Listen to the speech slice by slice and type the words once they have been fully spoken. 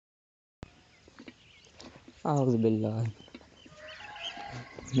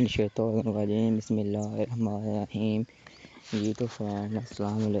औज़ुबिल्लाहिमिनश्शैतानिर्रजीम बिस्मिल्लाहिर्रहमानिर्रहीम। जी तो फ्रेंड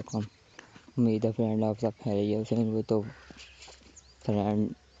अस्सलाम वालेकुम। उम्मीद है फ्रेंड आप सब खैरियत से होंगे। तो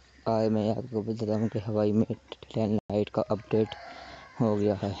फ्रेंड आज मैं आपको बताता हूँ कि हवाई में लाइट का अपडेट हो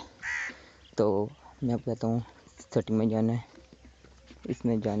गया है। तो मैं आपको कहता हूँ सेटिंग में जाना है।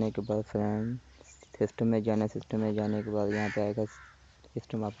 इसमें जाने के बाद फ्रेंड सिस्टम में जाना है। सिस्टम में जाने के बाद यहाँ पे आएगा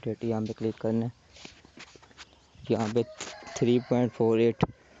सिस्टम अपडेट, यहाँ पे क्लिक करना है। यहाँ पे 3.48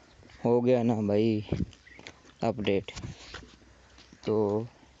 हो गया ना भाई अपडेट। तो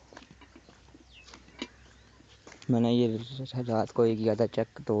मैंने ये रात को ही किया था चेक,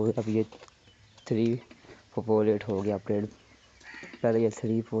 तो अब ये 3.48 हो गया अपडेट। पहले ये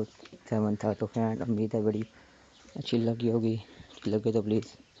 3.47 था। तो फ्रेंड उम्मीद है बड़ी अच्छी लगी होगी। लगे तो प्लीज़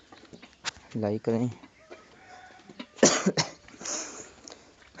लाइक करें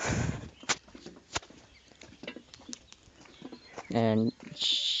एंड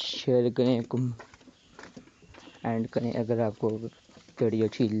शेयर करें, एंड करें अगर आपको वीडियो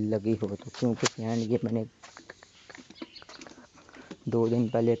अच्छी लगी हो तो। क्योंकि फ्रेंड ये मैंने 2 दिन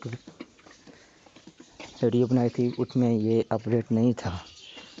पहले एक वीडियो बनाई थी, उसमें ये अपडेट नहीं था।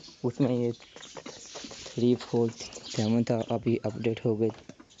 उसमें ये 3.47 था, अभी अपडेट हो गए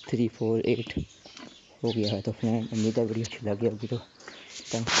 3.48 हो गया है। तो फ्रेंड उम्मीद है वीडियो अच्छी लगी होगी। तो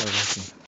थैंक्स फॉर वॉचिंग।